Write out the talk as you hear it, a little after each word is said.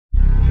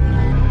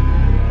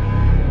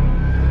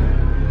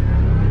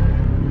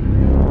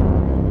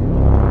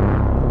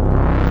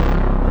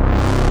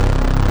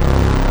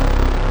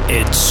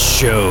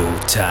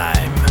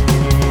time.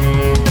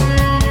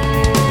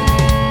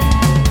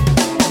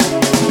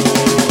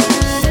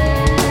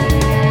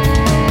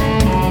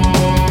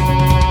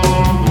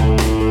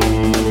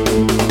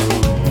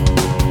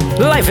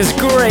 Life is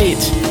great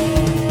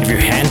if you're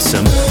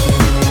handsome.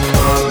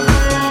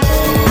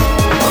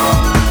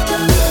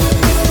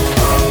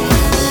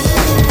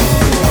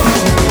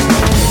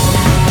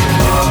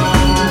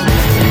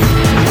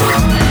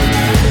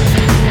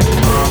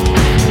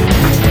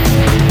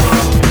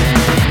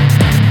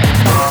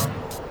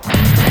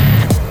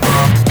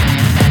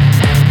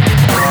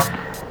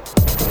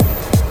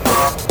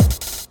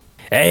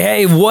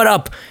 Hey, what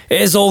up?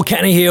 It's old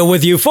Kenny here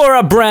with you for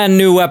a brand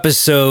new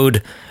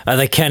episode of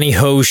the Kenny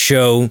Ho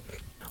Show.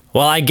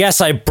 Well, I guess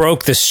I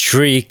broke the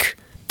streak.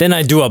 Then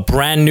I do a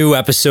brand new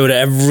episode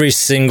every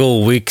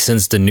single week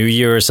since the new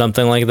year or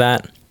something like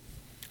that.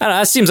 I don't know,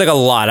 that seems like a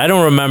lot. I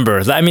don't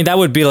remember. I mean, that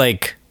would be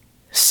like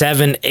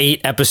 7,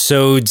 8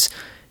 episodes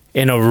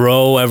in a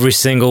row every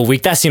single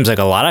week. That seems like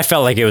a lot. I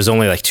felt like it was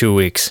only like 2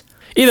 weeks.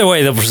 Either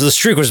way, the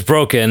streak was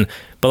broken,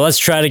 but let's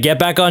try to get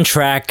back on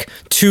track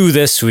 2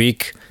 this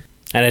week.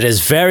 And it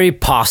is very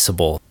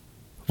possible.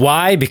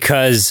 Why?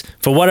 Because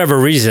for whatever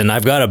reason,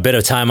 I've got a bit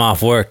of time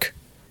off work.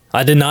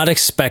 I did not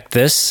expect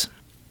this,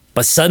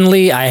 but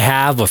suddenly I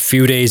have a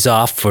few days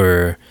off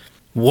for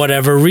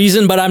whatever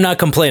reason, but I'm not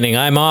complaining.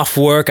 I'm off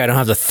work. I don't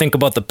have to think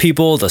about the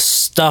people, the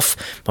stuff,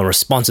 my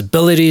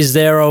responsibilities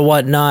there or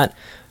whatnot.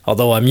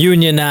 Although I'm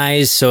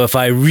unionized, so if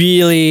I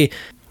really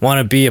want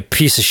to be a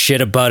piece of shit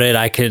about it,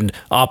 I can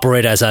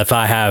operate as if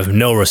I have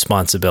no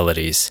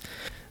responsibilities.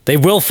 They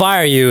will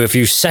fire you if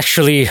you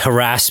sexually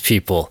harass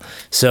people.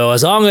 So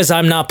as long as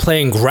I'm not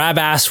playing grab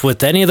ass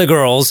with any of the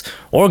girls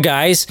or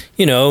guys,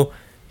 you know,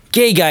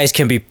 gay guys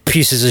can be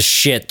pieces of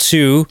shit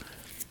too,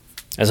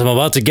 as I'm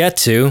about to get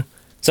to.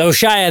 So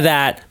shy of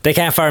that, they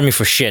can't fire me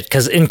for shit,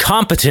 because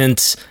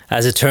incompetence,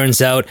 as it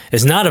turns out,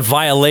 is not a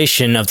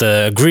violation of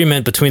the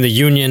agreement between the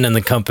union and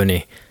the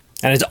company.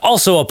 And it's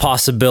also a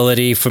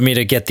possibility for me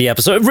to get the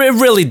episode. It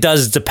really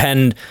does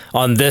depend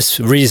on this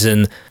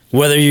reason,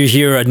 whether you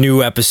hear a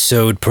new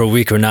episode per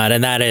week or not,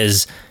 and that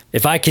is,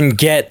 if I can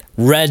get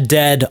Red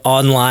Dead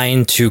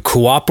Online to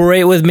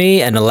cooperate with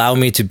me and allow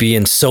me to be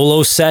in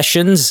solo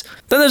sessions,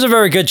 then there's a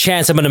very good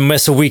chance I'm going to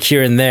miss a week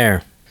here and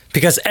there.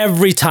 Because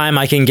every time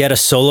I can get a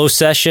solo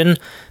session,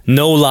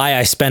 no lie,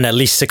 I spend at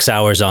least 6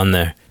 hours on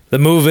there. The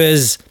move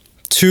is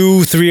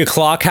 2, 3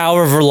 o'clock,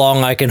 however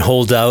long I can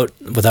hold out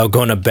without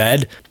going to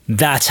bed,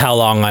 that's how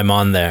long I'm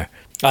on there.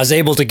 I was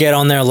able to get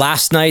on there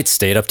last night,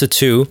 stayed up to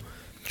 2.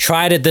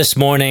 Tried it this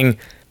morning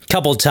a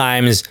couple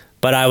times,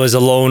 but I was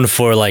alone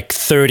for like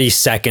 30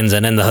 seconds,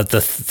 and then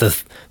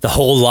the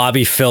whole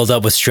lobby filled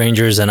up with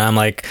strangers, and I'm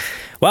like,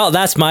 well,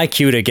 that's my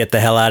cue to get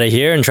the hell out of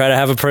here and try to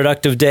have a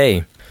productive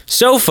day.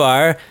 So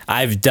far,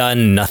 I've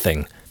done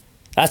nothing.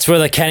 That's where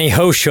the Kenny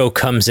Ho Show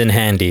comes in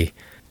handy.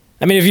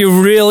 I mean, if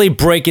you really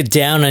break it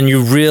down and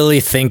you really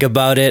think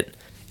about it,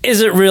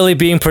 is it really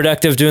being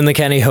productive doing the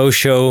Kenny Ho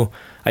Show?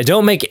 I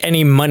don't make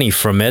any money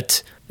from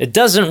it. It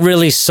doesn't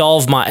really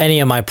solve any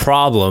of my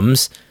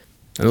problems.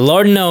 And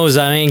Lord knows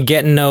I ain't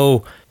getting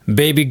no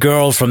baby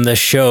girl from this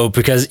show,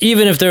 because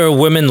even if there are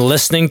women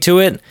listening to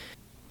it,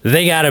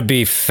 they gotta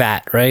be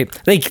fat, right?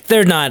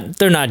 They're not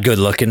good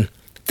looking.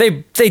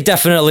 They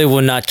definitely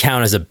would not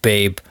count as a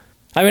babe.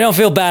 I mean, don't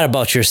feel bad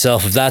about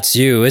yourself if that's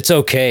you. It's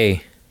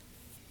okay.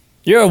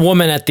 You're a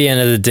woman at the end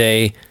of the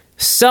day.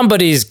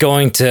 Somebody's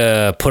going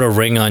to put a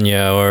ring on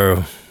you,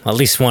 or at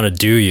least want to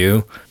do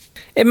you.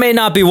 It may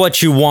not be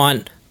what you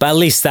want, but at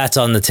least that's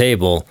on the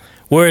table.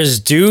 Whereas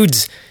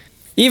dudes,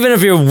 even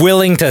if you're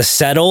willing to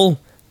settle,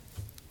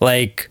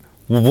 like,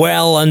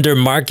 well under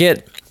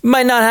market,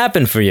 might not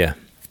happen for you.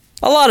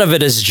 A lot of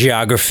it is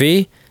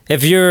geography.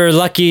 If you're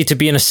lucky to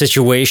be in a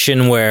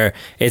situation where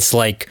it's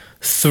like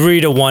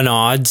 3-to-1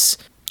 odds,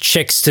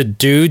 chicks to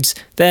dudes,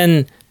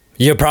 then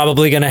you're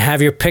probably going to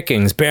have your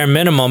pickings. Bare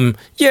minimum,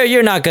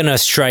 you're not going to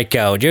strike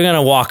out. You're going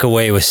to walk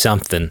away with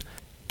something.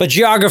 But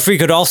geography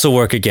could also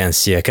work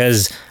against you,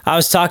 because I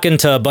was talking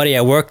to a buddy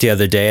at work the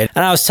other day,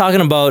 and I was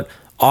talking about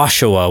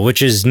Oshawa,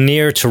 which is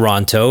near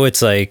Toronto.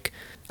 It's like,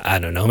 I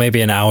don't know, maybe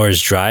an hour's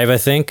drive, I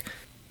think.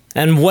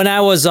 And when I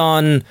was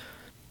on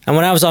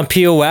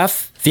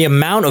POF, the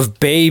amount of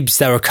babes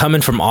that were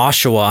coming from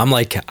Oshawa, I'm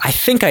like, I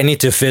think I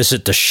need to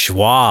visit the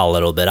Schwa a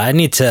little bit. I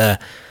need to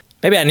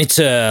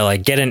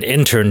like get an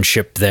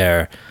internship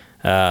there.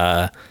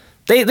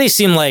 They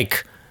seem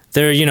like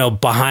they're, you know,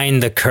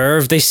 behind the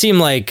curve. They seem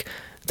like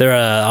they're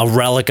a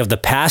relic of the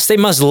past. They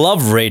must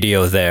love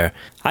radio there.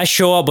 I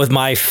show up with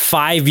my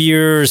 5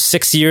 years,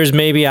 6 years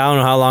maybe, I don't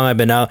know how long I've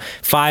been out,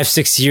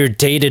 5-6 year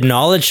dated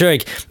knowledge. They're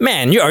like,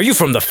 man, are you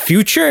from the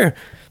future?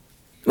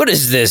 What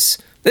is this?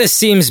 This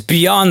seems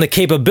beyond the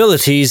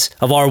capabilities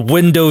of our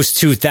Windows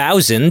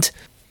 2000.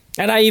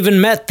 And I even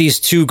met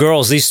these 2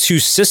 girls, these 2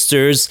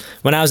 sisters,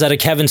 when I was at a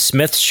Kevin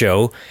Smith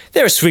show.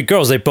 They were sweet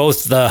girls. They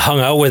both hung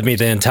out with me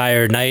the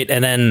entire night.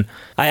 And then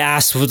I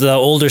asked the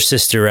older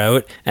sister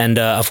out, and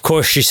of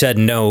course she said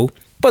no.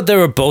 But they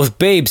were both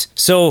babes.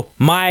 So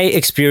my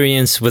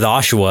experience with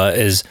Oshawa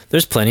is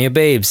there's plenty of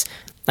babes.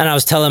 And I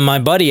was telling my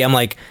buddy, I'm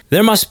like,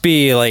 there must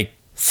be like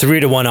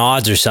 3-to-1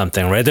 odds or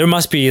something, right? There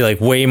must be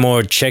like way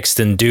more chicks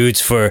than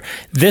dudes for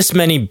this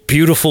many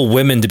beautiful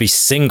women to be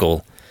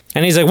single.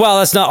 And he's like, well,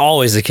 that's not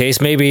always the case.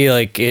 Maybe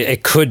like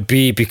it could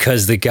be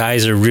because the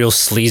guys are real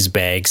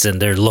sleazebags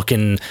and they're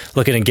looking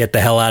to get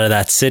the hell out of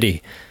that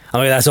city. I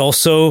mean, that's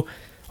also,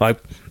 like,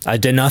 I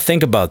did not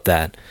think about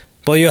that.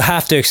 Well, you'll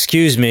have to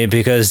excuse me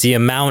because the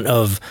amount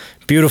of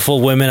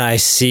beautiful women I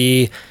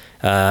see,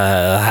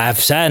 have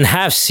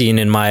seen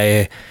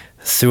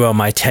throughout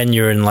my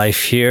tenure in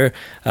life here,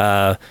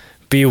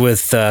 be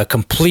with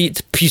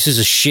complete pieces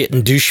of shit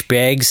and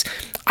douchebags.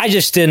 I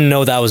just didn't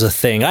know that was a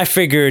thing. I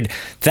figured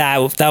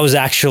that was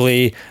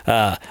actually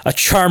a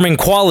charming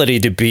quality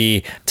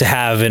to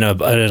have in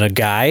a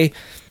guy.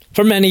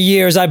 For many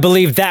years, I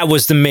believed that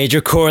was the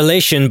major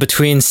correlation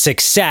between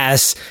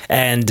success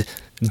and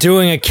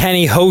doing a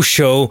Kenny Ho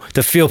show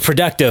to feel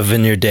productive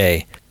in your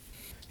day.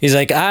 He's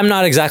like, I'm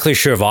not exactly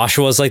sure if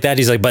Oshawa is like that.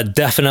 He's like, but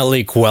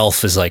definitely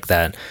Guelph is like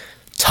that.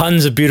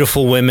 Tons of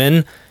beautiful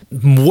women,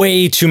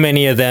 way too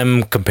many of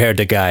them compared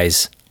to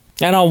guys.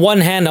 And on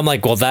one hand, I'm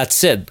like, well,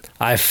 that's it.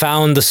 I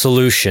found the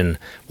solution.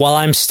 While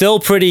I'm still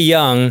pretty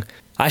young,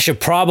 I should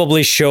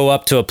probably show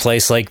up to a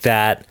place like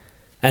that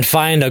and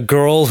find a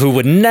girl who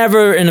would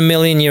never in a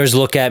million years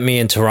look at me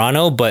in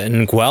Toronto, but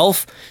in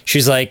Guelph,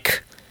 she's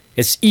like,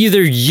 it's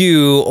either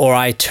you or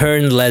I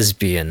turn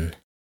lesbian.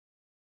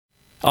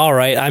 All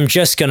right, I'm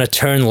just going to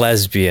turn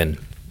lesbian.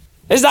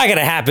 It's not going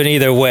to happen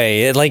either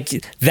way.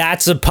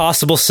 That's a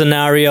possible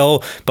scenario,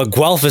 but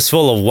Guelph is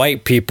full of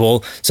white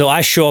people. So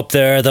I show up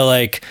there, they're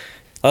like,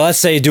 let's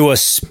say do a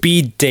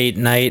speed date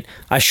night.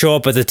 I show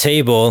up at the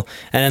table,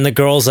 and then the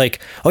girl's like,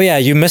 oh yeah,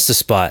 you missed a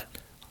spot.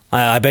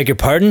 I beg your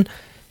pardon?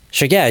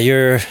 She's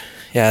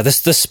like,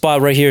 this spot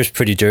right here is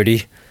pretty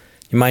dirty.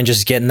 You mind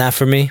just getting that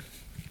for me?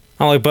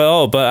 I'm like,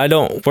 but I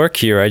don't work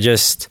here.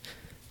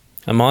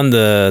 I'm on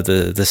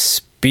the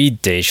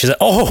speed date. She's like,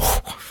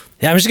 oh,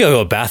 yeah, I'm just gonna go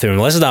to the bathroom.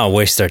 Let's not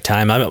waste our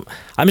time.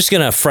 I'm just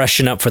gonna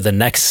freshen up for the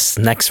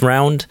next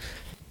round.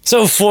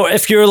 So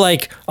if you're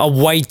like a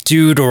white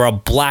dude or a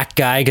black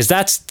guy, because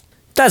that's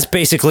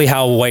basically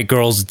how white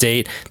girls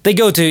date. They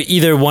go to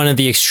either one of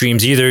the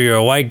extremes. Either you're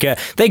a white guy,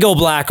 they go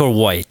black or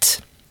white.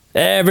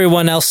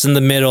 Everyone else in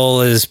the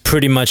middle is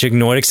pretty much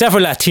ignored, except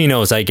for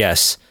Latinos, I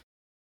guess.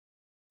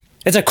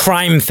 It's a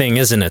crime thing,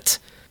 isn't it?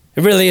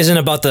 It really isn't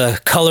about the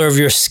color of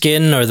your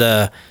skin or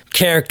the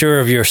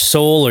character of your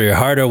soul or your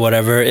heart or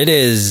whatever. It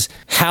is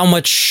how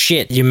much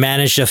shit you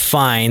manage to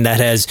find that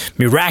has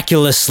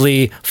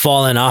miraculously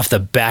fallen off the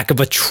back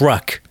of a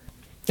truck.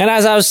 And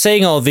as I was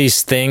saying all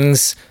these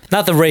things,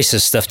 not the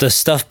racist stuff, the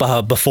stuff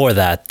before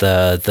that,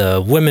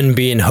 the women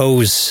being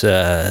hoes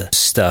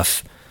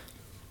stuff.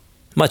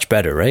 Much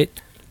better, right?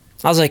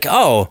 I was like,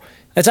 oh,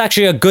 it's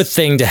actually a good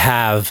thing to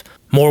have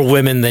more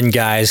women than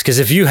guys, because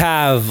if you're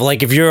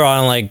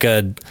on like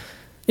a,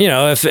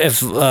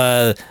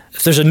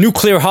 if there's a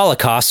nuclear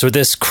holocaust or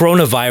this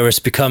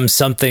coronavirus becomes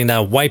something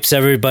that wipes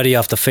everybody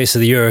off the face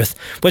of the earth,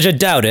 which I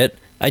doubt it,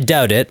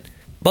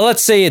 but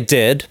let's say it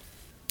did.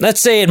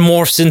 Let's say it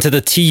morphs into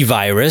the T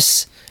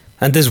virus,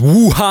 and this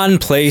Wuhan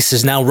place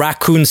is now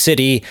Raccoon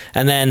City,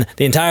 and then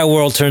the entire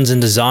world turns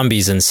into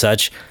zombies and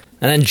such,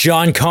 and then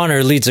John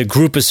Connor leads a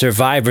group of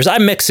survivors.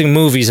 I'm mixing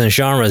movies and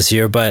genres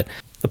here, but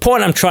the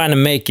point I'm trying to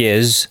make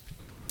is,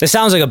 it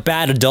sounds like a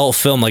bad adult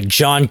film, like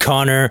John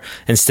Connor,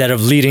 instead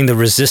of leading the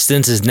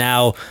resistance, is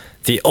now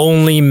the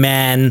only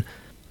man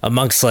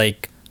amongst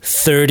like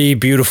 30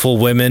 beautiful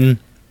women,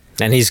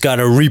 and he's got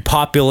to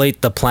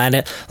repopulate the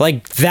planet.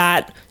 Like,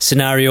 that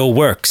scenario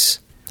works,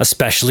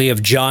 especially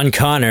if John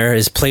Connor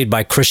is played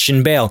by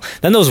Christian Bale.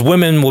 Then those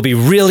women will be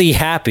really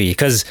happy,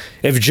 because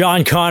if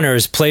John Connor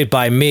is played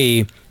by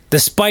me,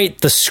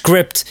 despite the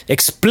script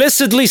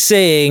explicitly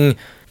saying,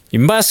 you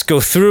must go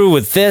through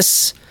with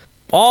this,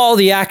 all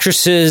the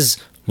actresses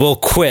will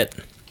quit.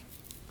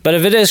 But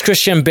if it is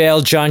Christian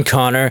Bale, John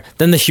Connor,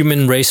 then the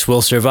human race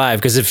will survive.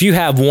 Because if you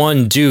have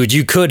one dude,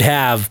 you could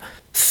have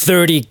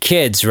 30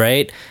 kids,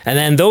 right? And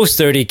then those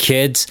 30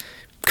 kids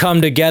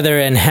come together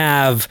and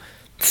have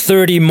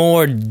 30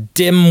 more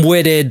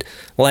dim-witted,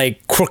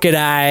 like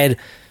crooked-eyed,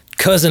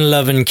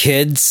 cousin-loving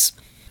kids,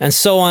 and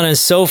so on and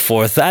so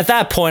forth. At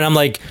that point, I'm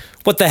like,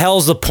 what the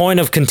hell's the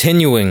point of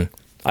continuing?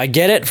 I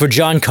get it, for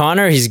John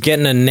Connor, he's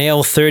getting to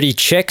nail 30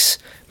 chicks,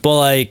 but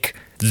like,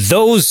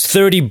 those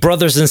 30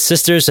 brothers and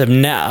sisters have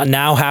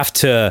now have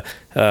to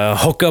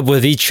hook up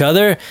with each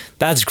other?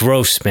 That's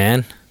gross,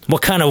 man.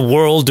 What kind of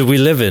world do we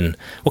live in?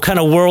 What kind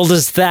of world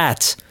is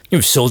that?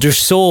 You've sold your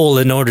soul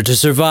in order to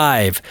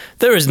survive.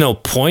 There is no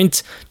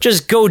point.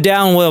 Just go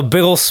down with a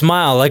big ol'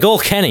 smile, like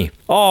old Kenny.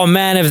 Oh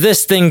man, if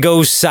this thing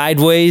goes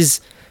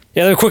sideways...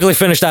 Yeah, let me quickly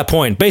finish that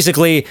point.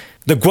 Basically,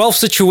 the Guelph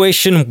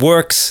situation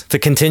works to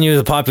continue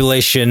the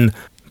population,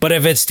 but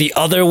if it's the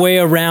other way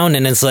around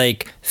and it's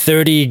like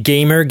 30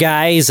 gamer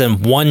guys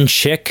and one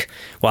chick,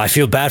 well, I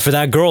feel bad for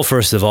that girl,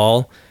 first of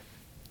all.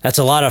 That's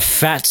a lot of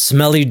fat,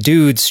 smelly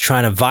dudes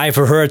trying to vie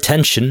for her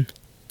attention.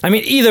 I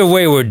mean, either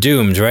way, we're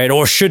doomed, right?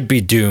 Or should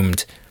be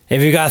doomed.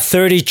 If you got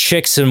 30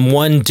 chicks and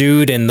one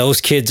dude, and those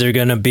kids are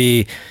gonna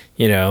be,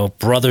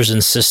 brothers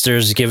and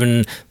sisters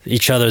giving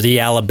each other the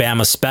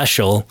Alabama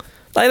special,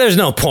 like, there's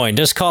no point.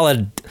 Just call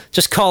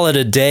it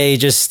a day.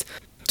 Just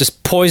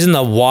poison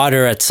the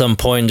water at some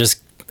point and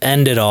just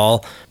end it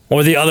all.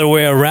 Or the other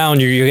way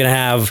around, you're gonna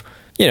have,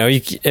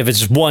 if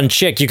it's one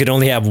chick, you could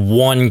only have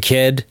one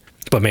kid.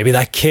 But maybe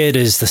that kid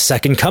is the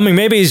second coming.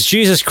 Maybe it's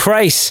Jesus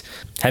Christ.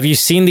 Have you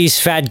seen these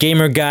fat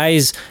gamer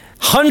guys?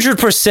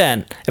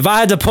 100%. If I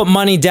had to put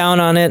money down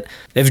on it,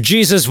 if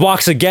Jesus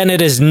walks again,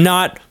 it is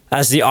not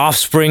as the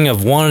offspring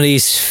of one of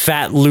these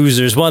fat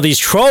losers, one of these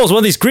trolls, one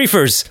of these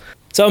griefers.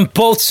 So in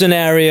both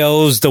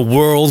scenarios, the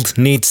world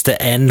needs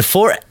to end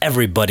for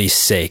everybody's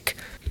sake.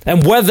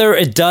 And whether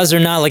it does or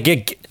not,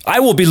 I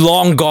will be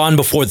long gone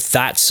before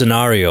that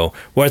scenario,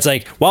 where it's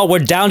like, well, we're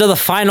down to the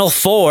final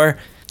 4.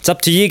 It's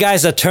up to you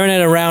guys to turn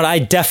it around. I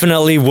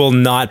definitely will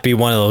not be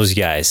one of those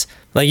guys.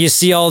 Like, you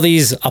see all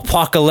these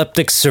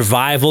apocalyptic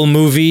survival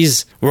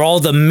movies where all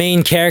the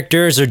main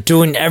characters are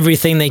doing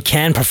everything they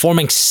can,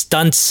 performing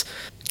stunts,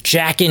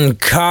 jacking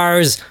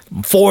cars,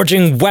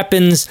 forging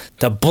weapons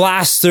to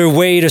blast their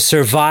way to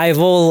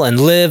survival and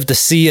live to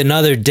see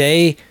another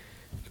day.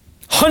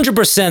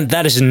 100%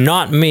 that is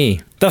not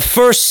me. The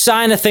first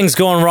sign of things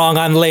going wrong,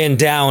 I'm laying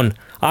down.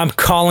 I'm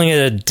calling it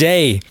a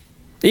day.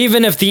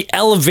 Even if the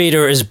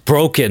elevator is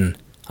broken,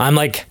 I'm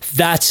like,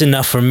 that's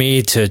enough for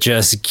me to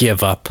just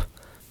give up.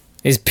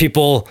 These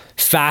people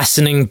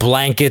fastening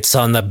blankets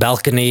on the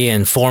balcony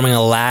and forming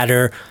a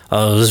ladder,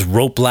 this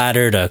rope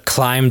ladder to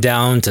climb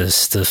down to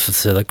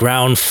the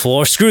ground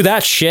floor. Screw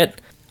that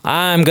shit.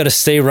 I'm gonna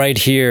stay right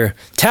here.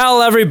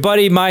 Tell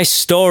everybody my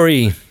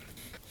story.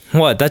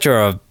 What, that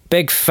you're a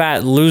big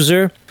fat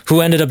loser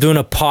who ended up doing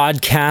a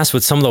podcast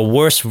with some of the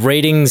worst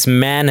ratings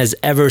man has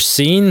ever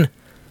seen?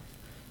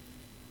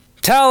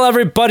 Tell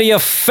everybody a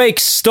fake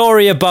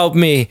story about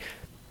me.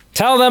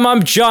 Tell them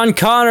I'm John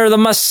Connor, the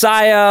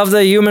messiah of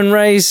the human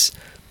race.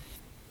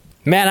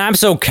 Man, I'm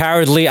so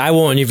cowardly, I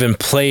won't even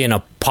play in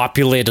a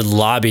populated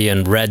lobby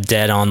in Red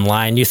Dead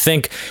Online. You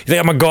think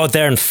I'm gonna go out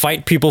there and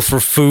fight people for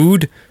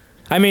food?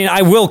 I mean,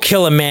 I will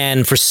kill a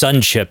man for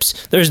sun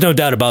chips. There's no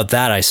doubt about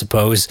that, I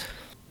suppose.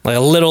 Like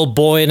a little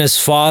boy and his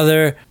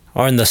father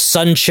are in the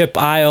sun chip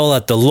aisle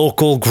at the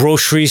local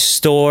grocery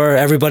store.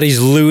 Everybody's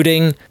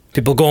looting.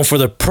 People going for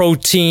their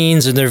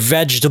proteins and their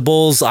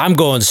vegetables. I'm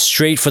going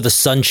straight for the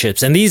sun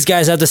chips. And these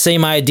guys have the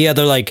same idea.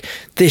 They're like,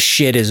 this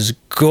shit is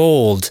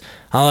gold.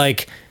 I'm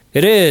like,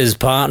 it is,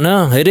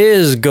 partner. It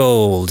is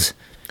gold.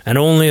 And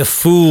only a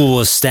fool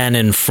will stand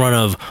in front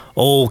of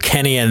old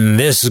Kenny and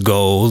this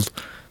gold.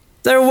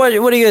 What are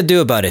you going to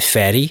do about it,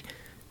 fatty?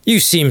 You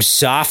seem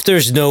soft.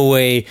 There's no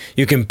way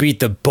you can beat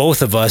the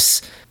both of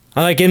us.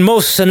 Like, in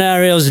most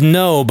scenarios,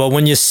 no, but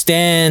when you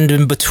stand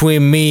in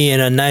between me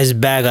and a nice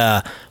bag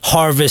of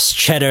Harvest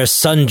Cheddar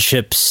Sun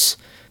Chips,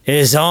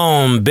 it's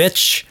on,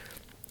 bitch.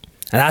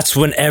 And that's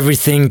when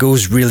everything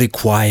goes really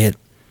quiet.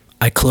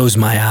 I close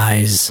my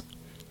eyes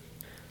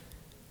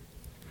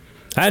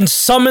and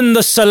summon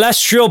the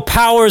celestial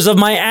powers of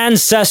my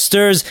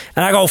ancestors,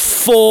 and I go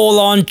full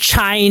on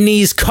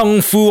Chinese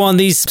kung fu on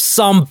these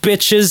some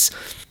bitches.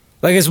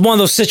 Like, it's one of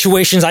those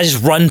situations I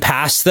just run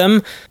past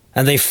them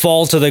and they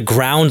fall to the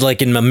ground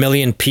like in a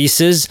million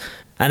pieces.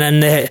 And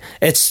then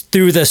it's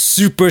through the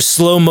super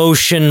slow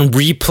motion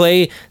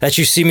replay that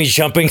you see me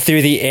jumping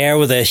through the air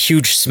with a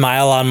huge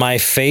smile on my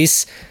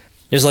face.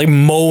 Just like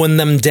mowing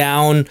them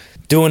down,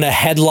 doing a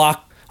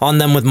headlock on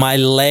them with my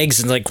legs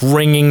and like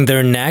wringing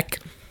their neck.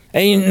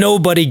 Ain't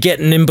nobody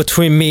getting in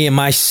between me and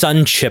my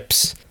sun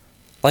chips.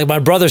 Like, my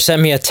brother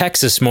sent me a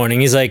text this morning.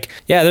 He's like,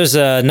 yeah, there's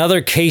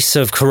another case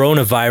of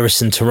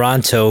coronavirus in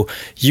Toronto.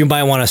 You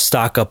might want to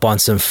stock up on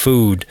some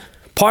food.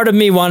 Part of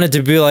me wanted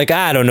to be like,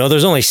 I don't know,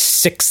 there's only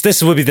 6.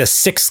 This would be the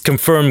 6th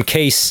confirmed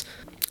case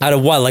out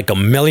of what, like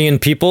 1 million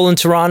people in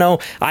Toronto?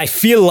 I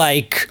feel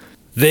like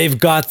they've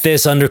got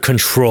this under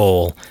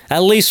control,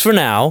 at least for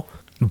now.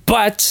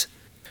 But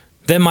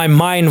then my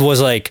mind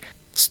was like,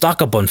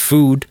 stock up on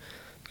food,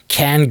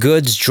 canned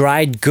goods,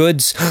 dried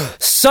goods,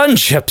 sun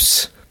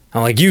chips.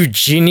 I'm like, you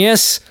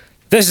genius.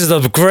 This is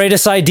the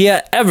greatest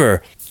idea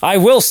ever. I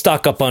will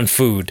stock up on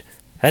food.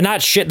 And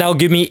not shit that'll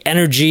give me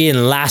energy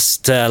and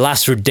last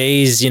for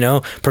days,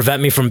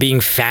 prevent me from being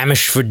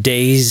famished for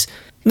days.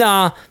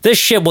 Nah, this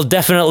shit will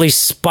definitely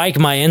spike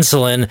my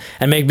insulin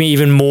and make me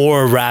even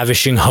more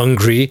ravishing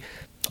hungry.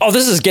 Oh,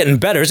 this is getting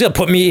better. It's gonna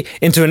put me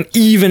into an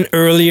even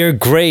earlier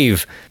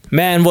grave.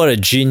 Man, what a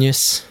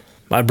genius.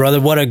 My brother,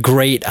 what a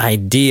great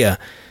idea.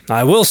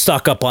 I will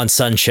stock up on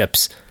sun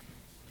chips.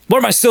 What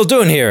am I still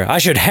doing here? I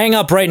should hang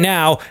up right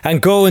now and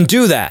go and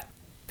do that.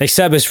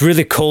 Except it's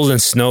really cold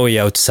and snowy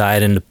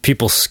outside and the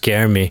people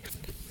scare me.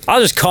 I'll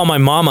just call my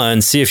mama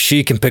and see if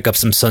she can pick up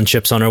some sun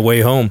chips on her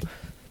way home.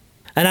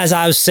 And as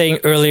I was saying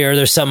earlier,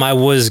 there's something I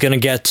was going to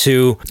get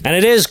to, and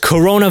it is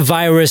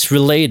coronavirus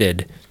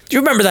related. Do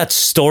you remember that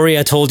story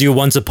I told you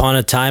once upon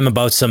a time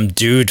about some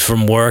dude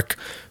from work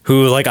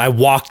who, like, I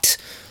walked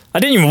I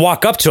didn't even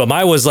walk up to him.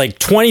 I was like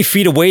 20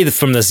 feet away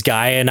from this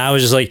guy, and I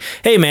was just like,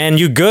 hey man,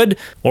 you good?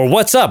 Or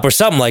what's up? Or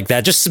something like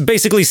that. Just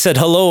basically said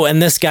hello,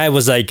 and this guy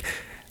was like,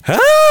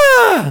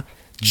 ah!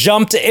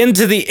 Jumped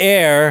into the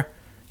air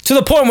to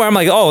the point where I'm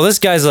like, oh, this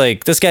guy an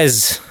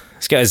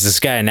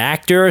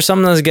actor or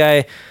something? This guy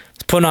is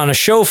putting on a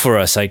show for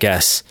us, I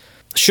guess.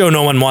 A show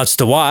no one wants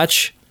to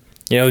watch.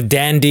 You know,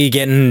 Dandy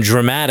getting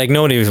dramatic.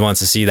 Nobody wants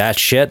to see that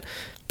shit.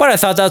 But I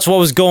thought that's what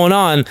was going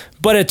on.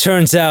 But it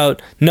turns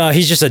out, no,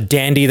 he's just a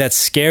dandy that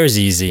scares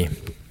easy.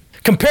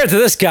 Compared to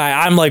this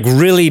guy, I'm like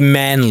really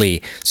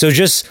manly. So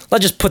let's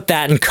just put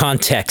that in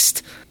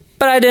context.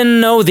 But I didn't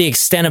know the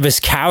extent of his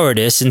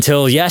cowardice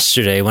until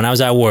yesterday when I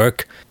was at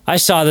work. I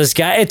saw this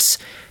guy. It's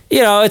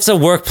a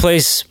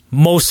workplace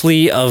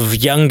mostly of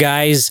young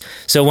guys.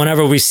 So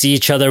whenever we see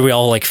each other, we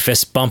all like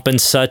fist bump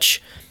and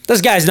such. This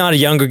guy's not a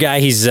younger guy.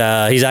 He's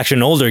actually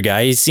an older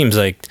guy. He seems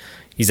like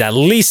he's at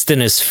least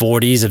in his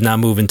 40s, if not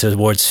moving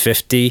towards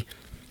 50.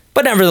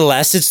 But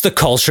nevertheless, it's the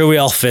culture. We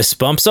all fist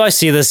bump. So I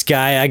see this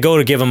guy. I go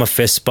to give him a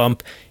fist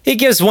bump. He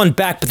gives one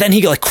back, but then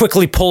he like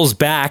quickly pulls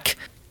back.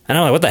 And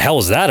I'm like, what the hell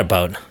was that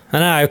about?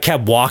 And I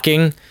kept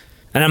walking.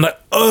 And I'm like,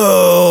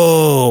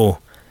 oh,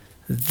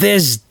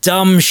 this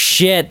dumb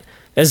shit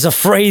is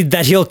afraid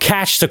that he'll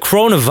catch the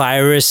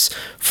coronavirus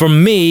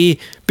from me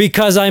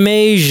because I'm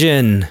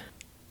Asian.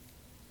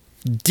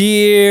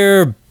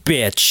 Dear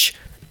bitch.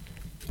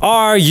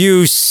 Are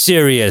you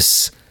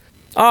serious?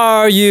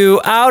 Are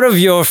you out of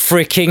your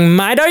freaking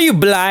mind? Are you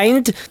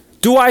blind?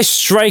 Do I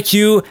strike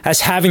you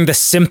as having the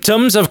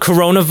symptoms of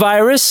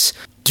coronavirus?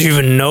 Do you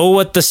even know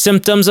what the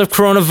symptoms of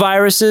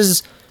coronavirus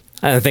is?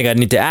 I don't think I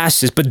need to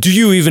ask this, but do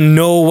you even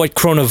know what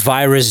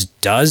coronavirus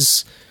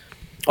does?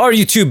 Or are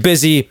you too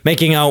busy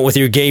making out with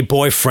your gay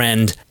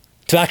boyfriend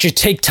to actually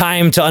take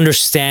time to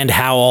understand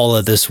how all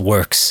of this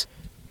works?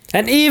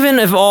 And even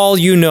if all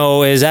you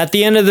know is at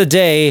the end of the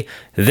day,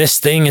 this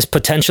thing is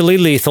potentially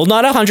lethal,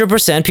 not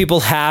 100% people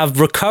have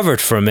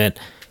recovered from it.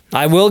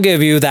 I will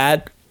give you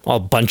that a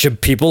bunch of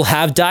people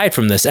have died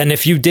from this. And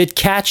if you did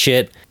catch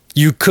it,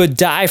 you could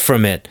die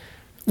from it.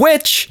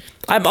 Which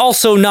I'm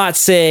also not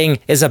saying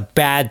is a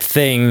bad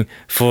thing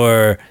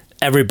for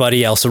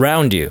everybody else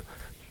around you.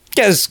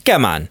 Because,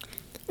 come on,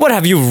 what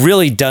have you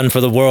really done for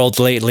the world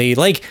lately?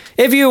 Like,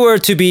 if you were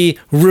to be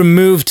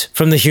removed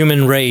from the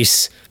human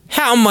race,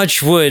 how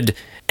much would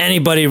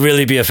anybody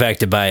really be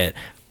affected by it?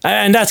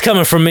 And that's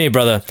coming from me,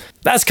 brother.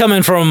 That's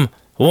coming from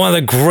one of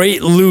the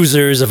great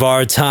losers of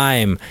our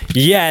time.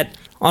 Yet,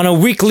 on a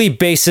weekly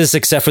basis,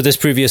 except for this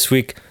previous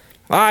week,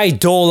 I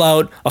dole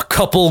out a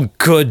couple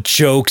good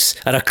jokes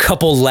and a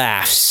couple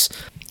laughs.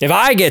 If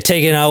I get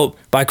taken out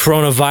by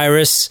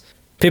coronavirus,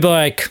 people are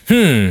like,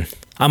 I'm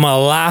gonna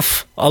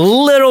laugh a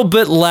little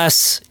bit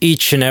less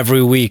each and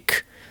every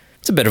week.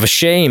 It's a bit of a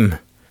shame.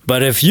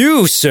 But if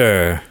you,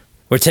 sir,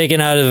 were taken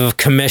out of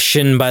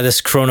commission by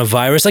this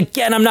coronavirus,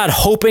 again, I'm not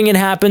hoping it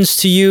happens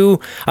to you.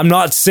 I'm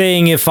not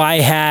saying if I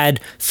had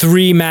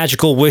 3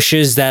 magical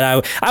wishes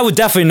that I would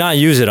definitely not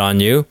use it on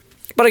you.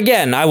 But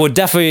again, I would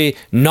definitely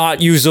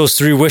not use those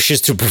 3 wishes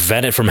to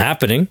prevent it from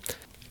happening.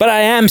 But I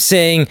am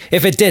saying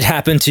if it did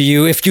happen to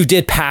you, if you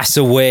did pass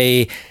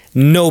away,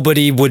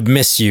 nobody would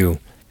miss you.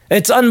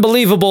 It's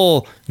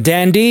unbelievable,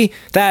 Dandy,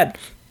 that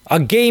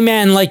a gay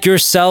man like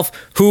yourself,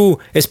 who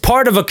is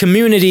part of a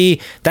community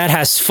that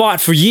has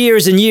fought for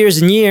years and years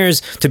and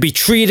years to be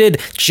treated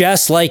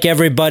just like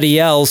everybody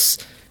else,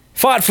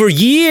 fought for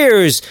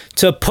years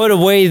to put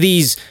away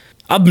these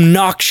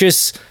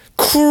obnoxious,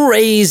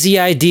 crazy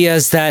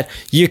ideas that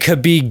you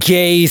could be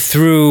gay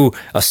through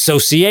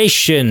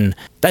association,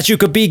 that you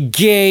could be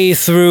gay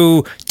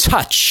through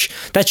touch,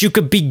 that you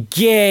could be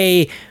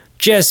gay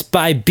just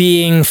by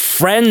being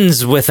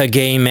friends with a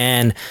gay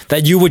man,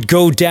 that you would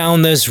go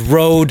down this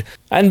road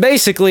and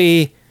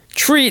basically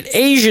treat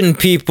Asian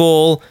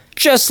people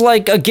just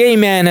like a gay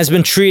man has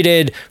been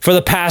treated for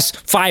the past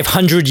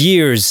 500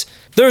 years.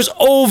 There's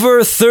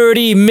over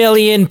 30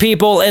 million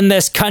people in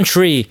this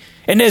country,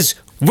 and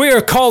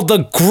we're called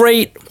the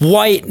Great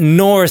White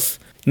North,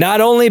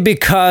 not only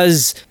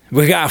because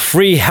we got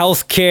free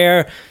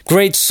healthcare,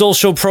 great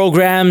social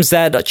programs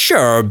that sure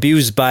are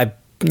abused by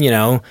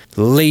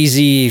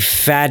lazy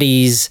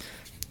fatties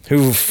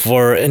who,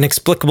 for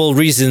inexplicable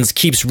reasons,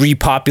 keeps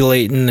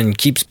repopulating and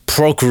keeps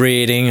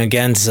procreating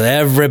against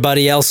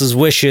everybody else's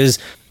wishes.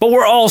 But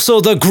we're also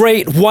the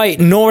Great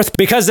White North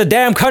because the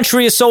damn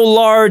country is so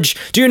large.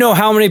 Do you know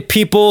how many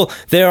people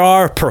there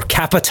are per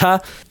capita?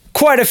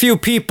 Quite a few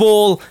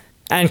people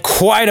and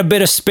quite a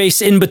bit of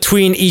space in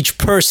between each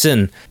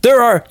person.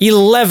 There are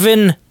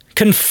 11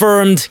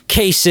 confirmed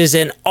cases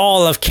in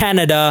all of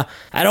Canada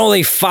and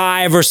only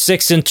 5 or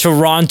 6 in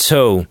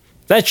Toronto.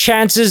 The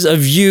chances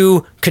of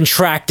you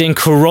contracting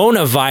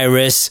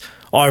coronavirus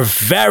are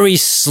very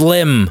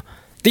slim.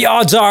 The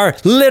odds are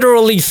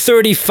literally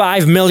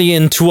 35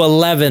 million to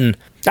 11.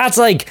 That's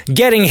like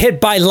getting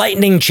hit by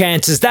lightning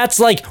chances. That's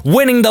like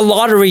winning the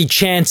lottery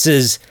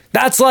chances.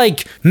 That's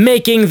like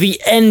making the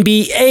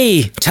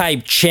NBA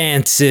type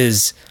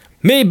chances.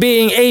 Me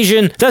being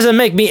Asian doesn't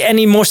make me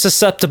any more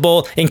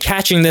susceptible in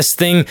catching this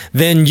thing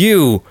than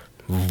you,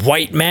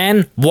 white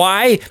man.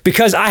 Why?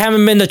 Because I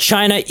haven't been to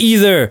China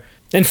either.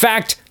 In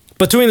fact,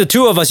 between the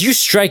two of us, you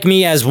strike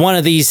me as one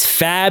of these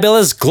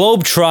fabulous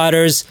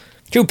globetrotters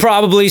who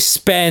probably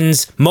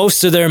spends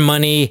most of their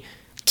money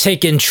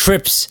taking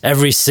trips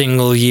every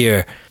single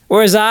year.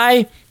 Whereas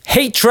I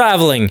hate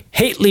traveling,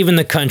 hate leaving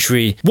the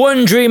country,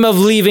 wouldn't dream of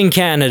leaving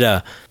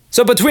Canada.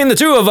 So between the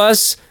two of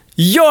us,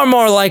 you're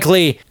more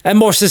likely and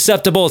more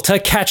susceptible to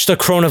catch the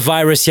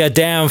coronavirus, you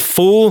damn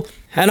fool.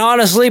 And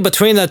honestly,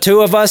 between the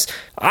two of us,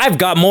 I've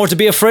got more to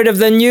be afraid of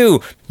than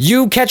you.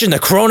 You catching the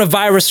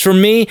coronavirus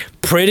from me,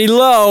 pretty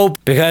low,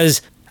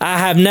 because I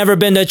have never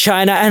been to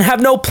China and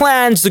have no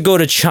plans to go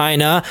to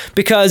China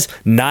because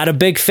not a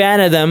big fan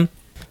of them.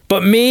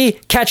 But me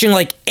catching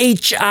like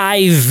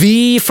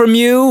HIV from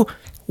you,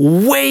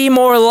 way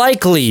more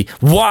likely.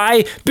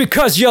 Why?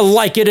 Because you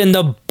like it in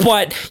the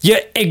butt, you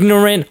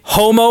ignorant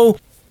homo.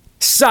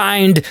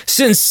 Signed,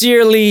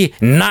 sincerely,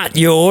 not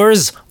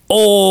yours,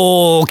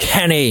 Old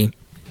Kenny.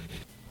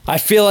 I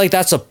feel like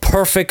that's a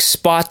perfect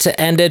spot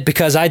to end it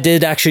because I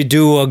did actually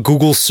do a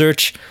Google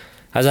search.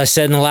 As I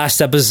said in the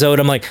last episode,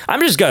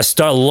 I'm just going to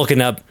start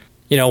looking up,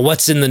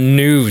 what's in the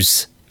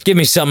news. Give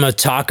me something to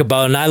talk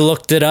about. And I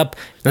looked it up.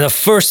 And the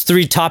first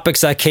 3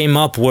 topics that came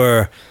up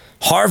were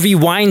Harvey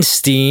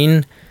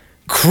Weinstein,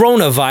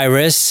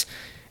 coronavirus,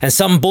 and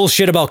some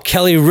bullshit about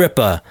Kelly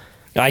Ripa.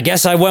 I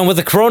guess I went with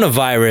the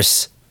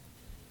coronavirus.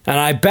 And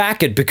I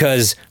back it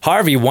because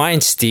Harvey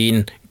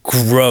Weinstein,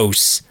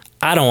 gross.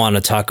 I don't want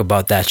to talk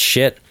about that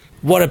shit.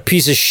 What a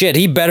piece of shit.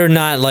 He better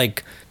not,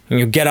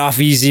 get off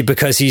easy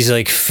because he's,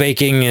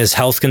 faking his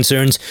health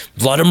concerns.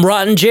 Let him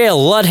rot in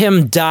jail. Let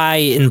him die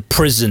in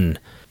prison.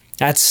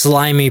 That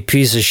slimy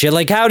piece of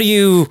shit. How do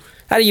you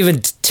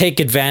even take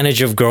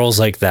advantage of girls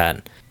like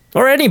that?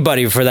 Or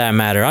anybody, for that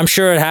matter. I'm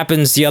sure it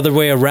happens the other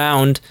way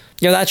around.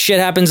 That shit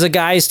happens to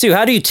guys, too.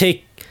 How do you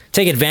take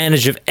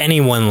advantage of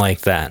anyone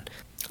like that?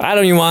 I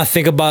don't even want to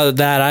think about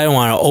that. I don't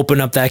want to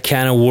open up that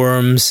can of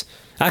worms.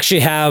 I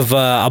actually have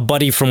a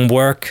buddy from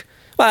work.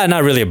 Well,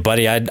 not really a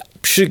buddy. A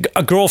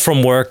girl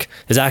from work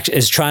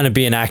is trying to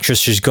be an actress.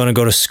 She's going to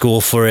go to school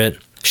for it.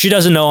 She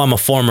doesn't know I'm a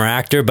former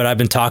actor, but I've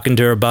been talking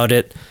to her about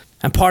it.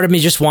 And part of me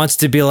just wants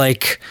to be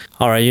like,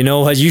 all right, you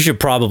know what? You should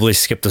probably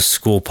skip the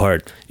school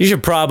part. You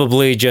should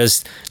probably do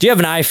you have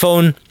an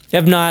iPhone?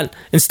 If not,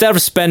 instead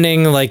of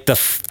spending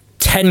the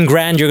 10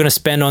 grand you're going to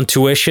spend on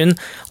tuition,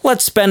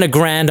 let's spend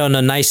 $1,000 on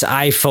a nice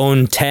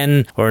iPhone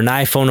 10 or an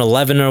iPhone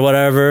 11 or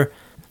whatever.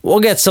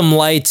 We'll get some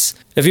lights.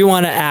 If you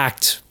want to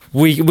act,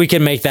 we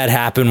can make that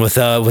happen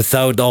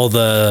without all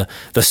the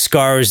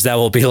scars that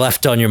will be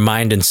left on your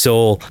mind and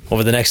soul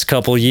over the next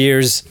couple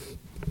years.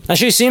 Now,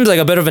 she seems like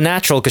a bit of a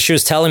natural because she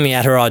was telling me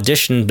at her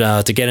audition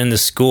to get into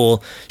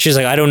school, she's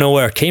like, I don't know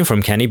where it came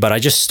from, Kenny, but I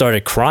just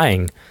started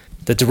crying.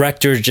 The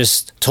director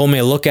just told me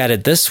to look at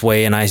it this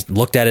way, and I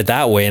looked at it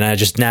that way, and I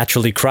just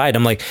naturally cried.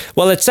 I'm like,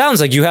 well, it sounds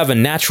like you have a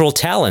natural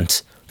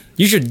talent.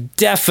 You should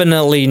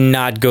definitely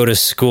not go to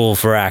school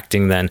for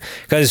acting then.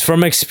 Because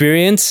from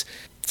experience,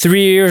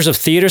 3 years of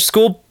theater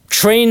school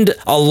trained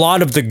a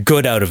lot of the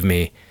good out of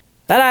me.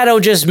 And I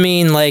don't just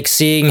mean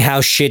seeing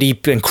how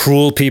shitty and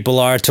cruel people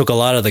are took a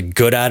lot of the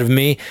good out of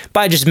me,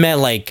 but I just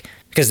meant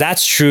because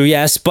that's true,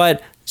 yes,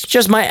 but it's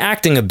just my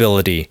acting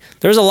ability.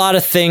 There's a lot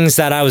of things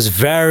that I was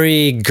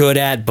very good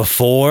at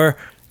before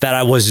that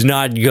I was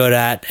not good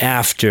at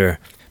after.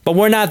 But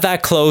we're not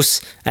that close,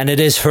 and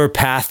it is her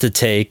path to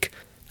take.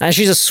 And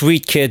she's a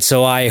sweet kid,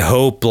 so I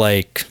hope,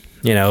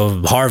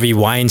 Harvey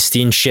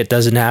Weinstein shit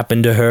doesn't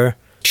happen to her.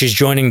 She's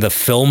joining the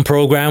film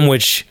program,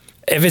 which,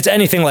 if it's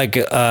anything like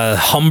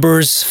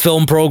Humber's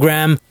film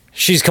program,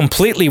 she's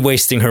completely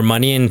wasting her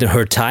money and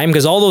her time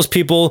because all those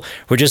people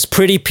were just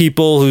pretty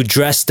people who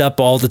dressed up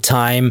all the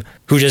time,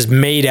 who just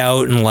made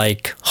out and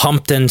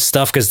humped and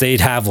stuff because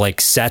they'd have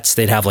sets,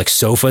 they'd have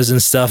sofas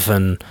and stuff.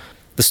 And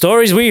the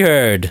stories we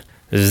heard,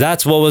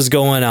 that's what was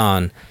going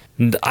on.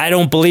 I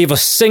don't believe a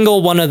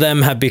single one of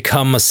them have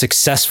become a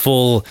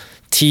successful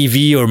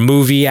TV or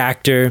movie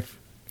actor.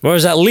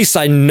 Whereas at least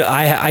I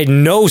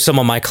know some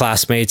of my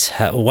classmates,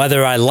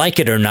 whether I like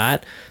it or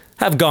not,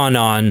 have gone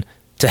on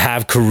to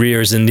have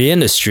careers in the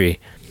industry.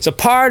 So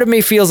part of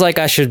me feels like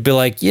I should be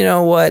like, you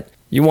know what?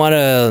 You want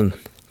to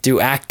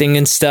do acting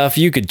and stuff?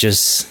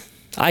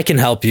 I can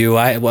help you.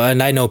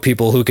 And I know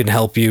people who can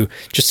help you.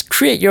 Just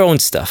create your own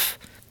stuff.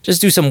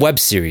 Just do some web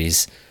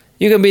series.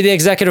 You can be the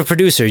executive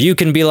producer. You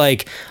can be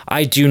like,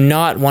 I do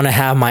not want to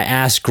have my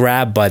ass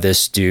grabbed by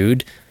this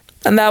dude.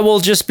 And that will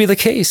just be the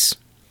case.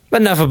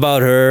 But enough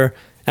about her.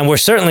 And we're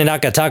certainly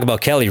not going to talk about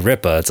Kelly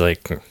Ripa. It's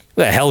who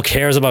the hell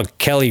cares about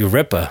Kelly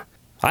Ripa?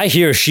 I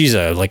hear she's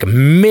a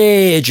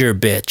major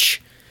bitch.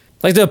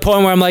 To the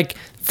point where I'm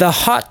the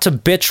hot to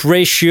bitch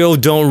ratio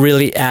don't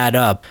really add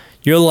up.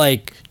 You're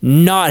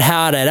not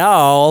hot at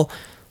all,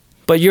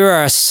 but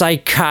you're a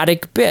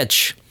psychotic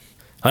bitch.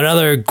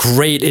 Another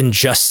great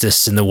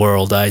injustice in the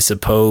world, I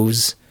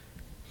suppose.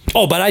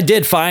 Oh, but I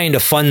did find a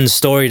fun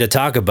story to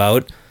talk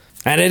about.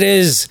 And it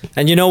is,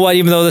 and you know what,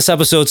 even though this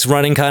episode's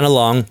running kind of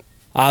long,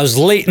 I was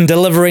late in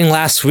delivering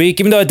last week,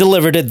 even though I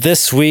delivered it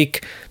this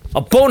week.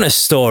 A bonus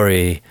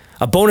story.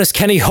 A bonus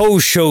Kenny Ho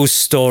Show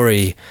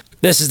story.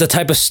 This is the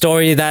type of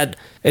story that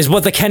is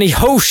what the Kenny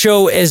Ho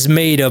Show is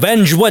made of,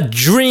 and what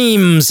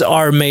dreams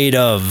are made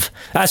of.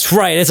 That's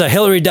right, it's a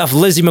Hilary Duff,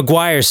 Lizzie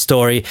McGuire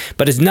story,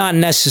 but it's not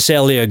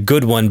necessarily a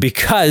good one,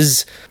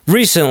 because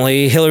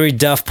recently Hilary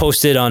Duff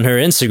posted on her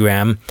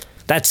Instagram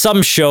that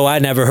some show, I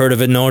never heard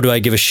of it, nor do I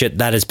give a shit,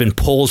 that has been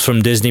pulled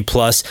from Disney+,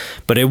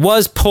 but it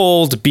was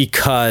pulled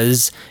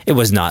because it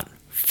was not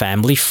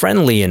family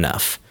friendly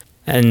enough.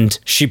 And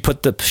she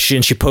posted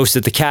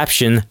the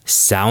caption,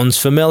 "Sounds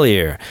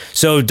familiar."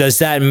 So does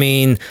that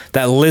mean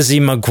that Lizzie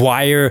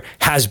McGuire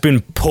has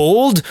been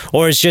pulled,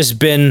 or it's just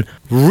been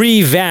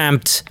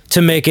revamped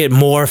to make it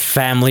more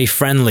family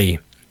friendly?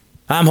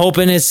 I'm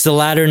hoping it's the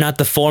latter, not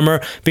the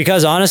former,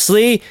 because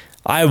honestly,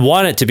 I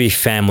want it to be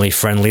family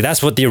friendly.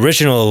 That's what the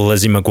original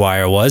Lizzie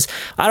McGuire was.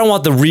 I don't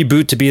want the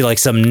reboot to be like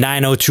some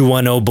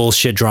 90210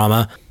 bullshit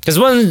drama. Because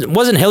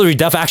wasn't Hilary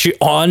Duff actually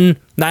on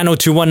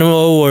 90210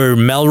 or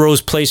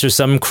Melrose Place or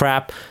some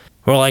crap?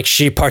 Where like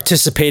she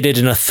participated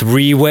in a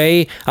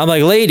 3-way? I'm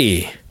like,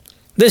 lady,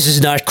 this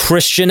is not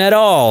Christian at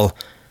all.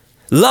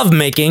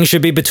 Lovemaking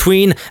should be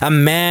between a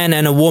man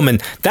and a woman.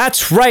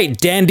 That's right,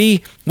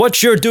 dandy.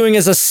 What you're doing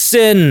is a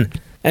sin.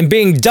 And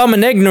being dumb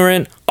and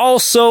ignorant,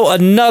 also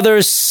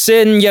another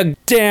sin, you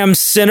damn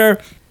sinner.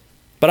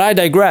 But I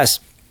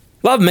digress.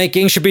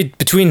 Lovemaking should be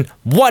between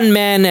one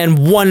man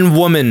and one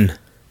woman.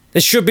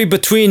 It should be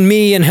between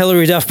me and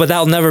Hilary Duff, but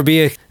that'll never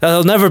be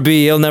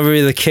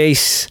the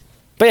case.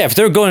 But yeah, if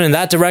they're going in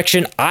that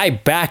direction, I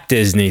back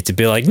Disney to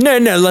be like, no,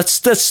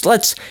 let's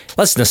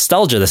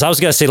nostalgia this. I was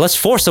gonna say let's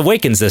Force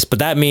Awakens this, but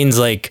that means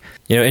like,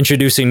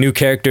 introducing new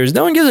characters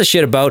no one gives a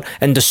shit about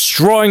and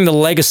destroying the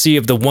legacy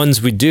of the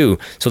ones we do.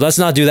 So let's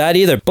not do that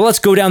either. But let's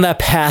go down that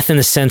path in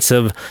the sense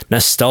of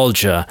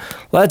nostalgia.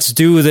 Let's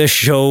do this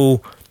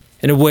show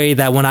in a way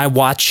that when I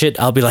watch it,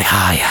 I'll be like,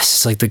 yes,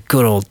 it's like the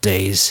good old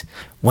days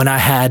when I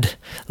had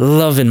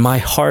love in my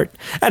heart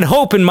and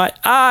hope in my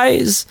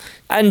eyes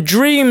and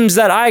dreams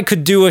that I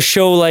could do a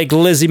show like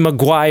Lizzie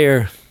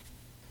McGuire.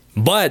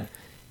 But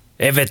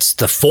if it's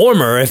the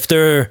former, if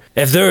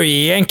they're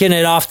yanking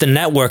it off the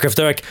network, if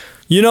they're like,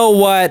 you know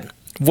what,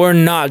 we're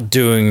not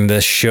doing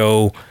this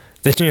show,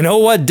 then you know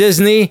what,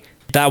 Disney,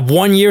 that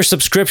 1-year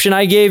subscription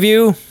I gave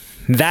you,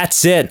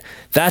 that's it.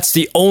 That's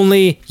the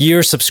only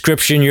year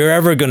subscription you're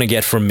ever going to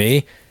get from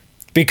me.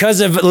 Because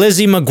if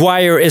Lizzie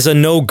McGuire is a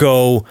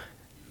no-go,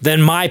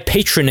 then my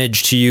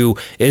patronage to you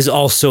is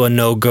also a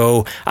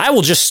no-go. I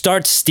will just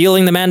start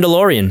stealing The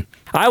Mandalorian.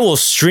 I will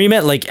stream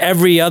it like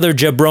every other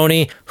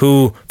jabroni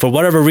who, for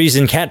whatever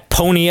reason, can't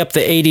pony up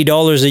the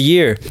 $80 a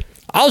year.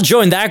 I'll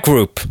join that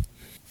group.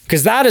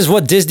 Because that is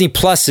what Disney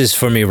Plus is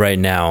for me right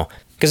now.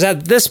 Because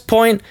at this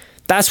point,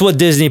 that's what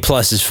Disney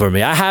Plus is for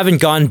me. I haven't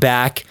gone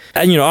back.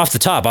 And, off the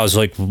top, I was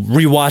like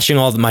rewatching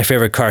all of my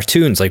favorite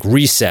cartoons like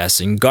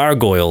Recess and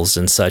Gargoyles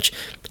and such.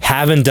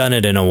 Haven't done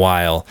it in a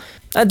while.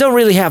 I don't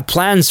really have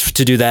plans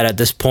to do that at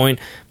this point.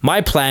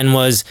 My plan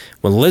was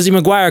when Lizzie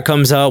McGuire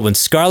comes out, when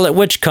Scarlet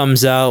Witch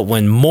comes out,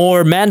 when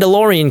more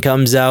Mandalorian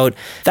comes out,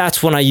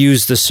 that's when I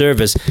use the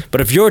service.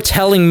 But if you're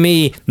telling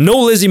me no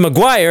Lizzie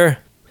McGuire,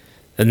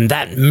 then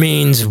that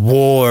means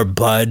war,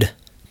 bud.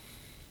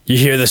 You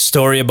hear the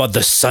story about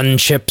the sun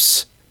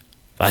chips?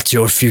 That's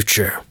your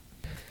future.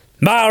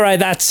 Alright,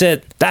 that's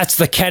it. That's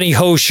the Kenny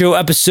Ho Show,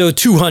 episode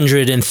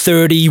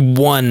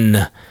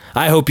 231.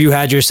 I hope you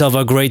had yourself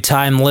a great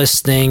time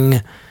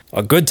listening.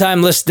 A good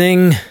time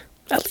listening.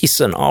 At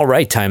least an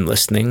alright time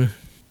listening.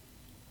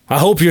 I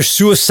hope your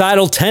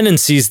suicidal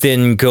tendencies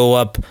didn't go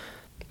up.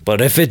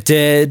 But if it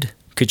did,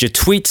 could you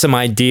tweet some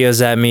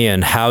ideas at me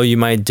and how you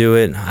might do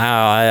it?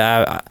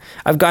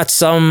 I've got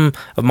some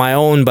of my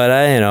own, but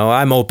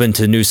I'm open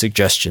to new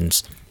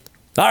suggestions.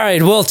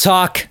 Alright, we'll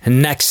talk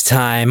next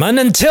time. And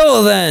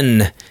until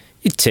then,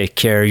 you take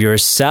care of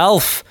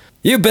yourself.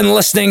 You've been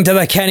listening to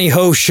The Kenny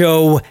Ho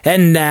Show,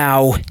 and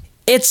now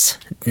it's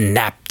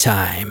nap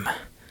time.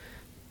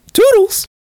 Toodles!